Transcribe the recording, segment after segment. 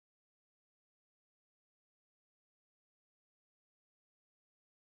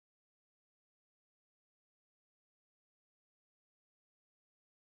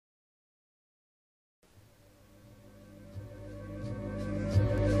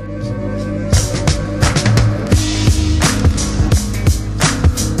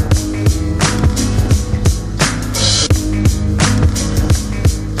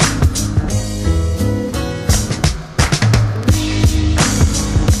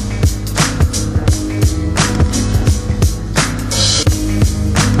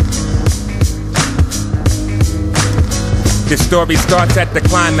story starts at the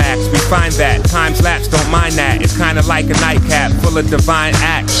climax. We find that time's lapse, don't mind that. It's kinda like a nightcap full of divine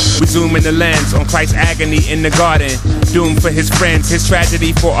acts. We zoom in the lens on Christ's agony in the garden, doomed for his friends, his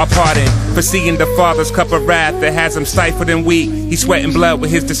tragedy for our pardon. For seeing the Father's cup of wrath that has him stifled and weak. He's sweating blood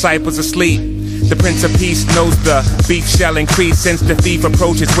with his disciples asleep. The Prince of Peace knows the beef shall increase, since the thief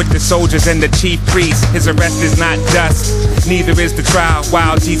approaches with the soldiers and the chief priests. His arrest is not just, neither is the trial.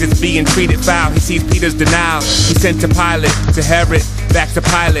 While Jesus being treated foul, he sees Peter's denial. He sent to Pilate, to Herod, back to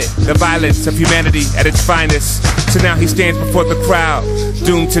Pilate. The violence of humanity at its finest. So now he stands before the crowd,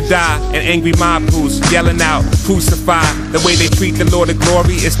 doomed to die. An angry mob who's yelling out, crucify. The way they treat the Lord of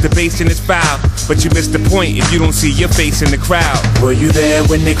glory is debased and it's foul. But you miss the point if you don't see your face in the crowd. Were you there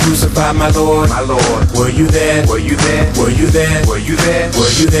when they crucified my Lord? My Lord. Were you there? Were you there? Were you there? Were you there?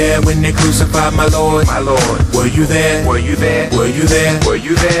 Were you there when they crucified my Lord? My Lord. Were you there? Were you there? Were you there? Were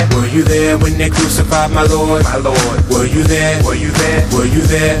you there? Were you there when they crucified my Lord? My Lord. Were you there? Were you there? Were you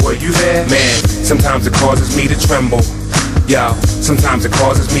there? Were you there? Man, sometimes it causes me to tremble. Yo, sometimes it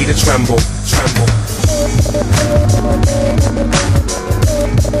causes me to tremble. Look at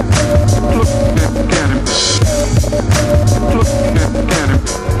him. Look at him. Look at him. Look at him. Look at him.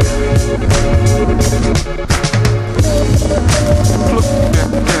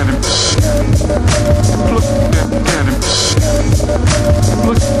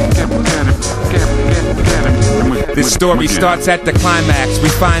 This story starts at the climax. We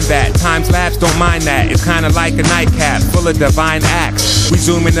find that time's lapse, don't mind that. It's kinda like a nightcap full of divine acts. We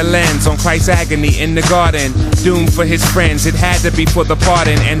zoom in the lens on Christ's agony in the garden, doomed for his friends. It had to be for the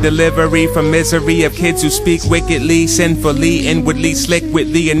pardon and delivery from misery of kids who speak wickedly, sinfully, inwardly slick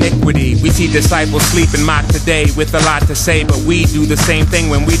with the iniquity. We see disciples sleep and mock today with a lot to say, but we do the same thing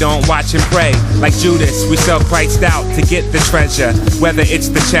when we don't watch and pray. Like Judas, we sell Christ out to get the treasure, whether it's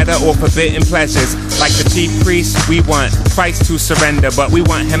the cheddar or forbidden pleasures. Like the chief priest, we want Christ to surrender, but we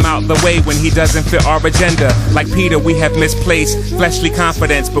want him out the way when he doesn't fit our agenda. Like Peter, we have misplaced fleshly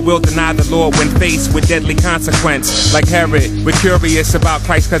confidence, but we'll deny the Lord when faced with deadly consequence. Like Herod, we're curious about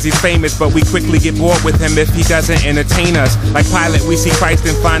Christ cause he's famous, but we quickly get bored with him if he doesn't entertain us. Like Pilate, we see Christ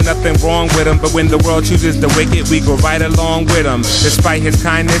and find nothing wrong with him, but when the world chooses the wicked, we go right along with him. Despite his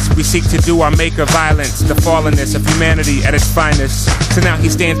kindness, we seek to do our maker violence, the fallenness of humanity at its finest. So now he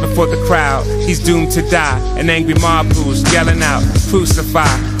stands before the crowd, he's doomed to die. An angry mob who's yelling out, crucify.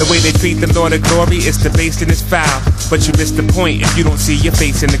 The way they treat the Lord of glory is debased and it's foul. But you miss the point if you don't see your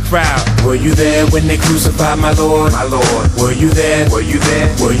face in the crowd. Were you there when they crucified my Lord? My Lord. Were you there? Were you there?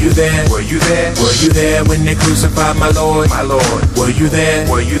 Were you there? Were you there? Were you there when they crucified my Lord? My Lord. Were you there?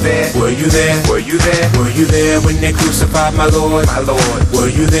 Were you there? Were you there? Were you there? Were you there when they crucified my Lord? My Lord. Were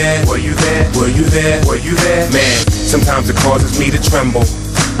you there? Were you there? Were you there? Were you there? Man, sometimes it causes me to tremble.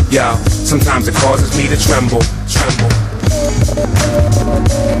 Yo, sometimes it causes me to tremble.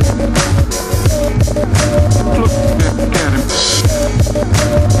 Look at him. Look at him.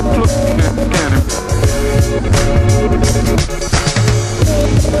 Look at him. Look at him. Look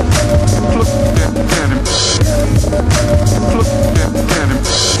at him.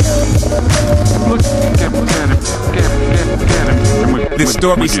 This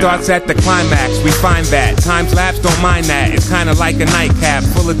story starts at the climax. We find that time's lapse, don't mind that. It's kinda like a nightcap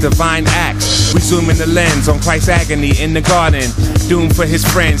full of divine acts. We zoom in the lens on Christ's agony in the garden, doomed for his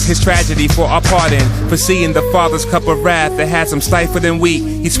friends, his tragedy for our pardon. For seeing the Father's cup of wrath that has him stifled and weak.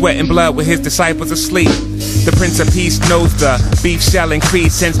 He's sweating blood with his disciples asleep. The Prince of Peace knows the beef shall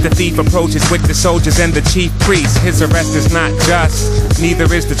increase, since the thief approaches with the soldiers and the chief priests. His arrest is not just,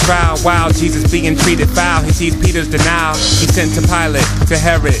 neither is the trial. While Jesus being treated foul, he sees Peter's denial. He's sent to Pilate, to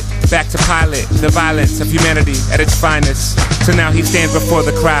Herod, back to Pilate. The violence of humanity at its finest. So now he stands before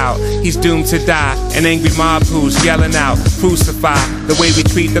the crowd, he's doomed to die. An angry mob who's yelling out, crucify. The way we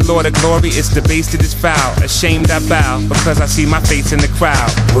treat the Lord of glory is debased, it is foul. Ashamed I bow, because I see my face in the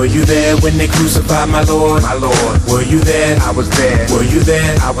crowd. Were you there when they crucified my Lord? My Lord. Were you there? I was there. Were you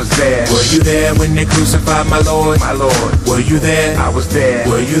there? I was there. Were you there when they crucified my Lord? My Lord. Were you there? I was there.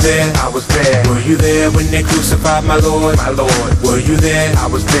 Were you there? I was there. Were you there when they crucified my Lord? My Lord. Were you there? I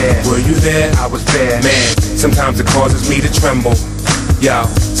was there. Were you there? I was there. Man, sometimes it causes me to tremble. Yo,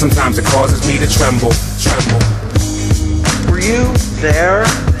 sometimes it causes me to tremble. Were you there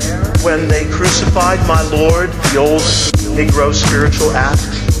when they crucified my Lord, the old Negro spiritual act?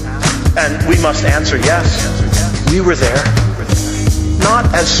 And we must answer yes, we were there. Not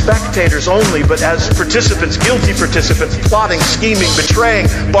as spectators only, but as participants, guilty participants, plotting, scheming, betraying,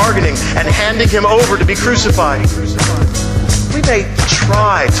 bargaining, and handing him over to be crucified. We may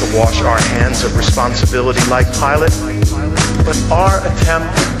try to wash our hands of responsibility like Pilate, but our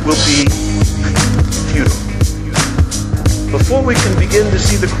attempt will be futile. before we can begin to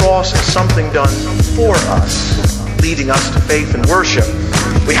see the cross as something done for us, leading us to faith and worship,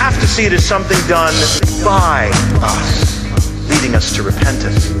 we have to see it as something done by us, leading us to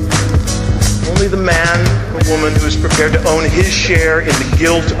repentance. Only the man or woman who is prepared to own his share in the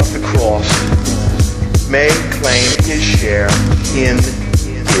guilt of the cross may claim his share in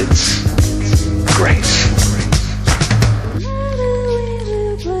its grace.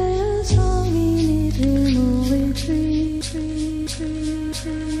 Tree.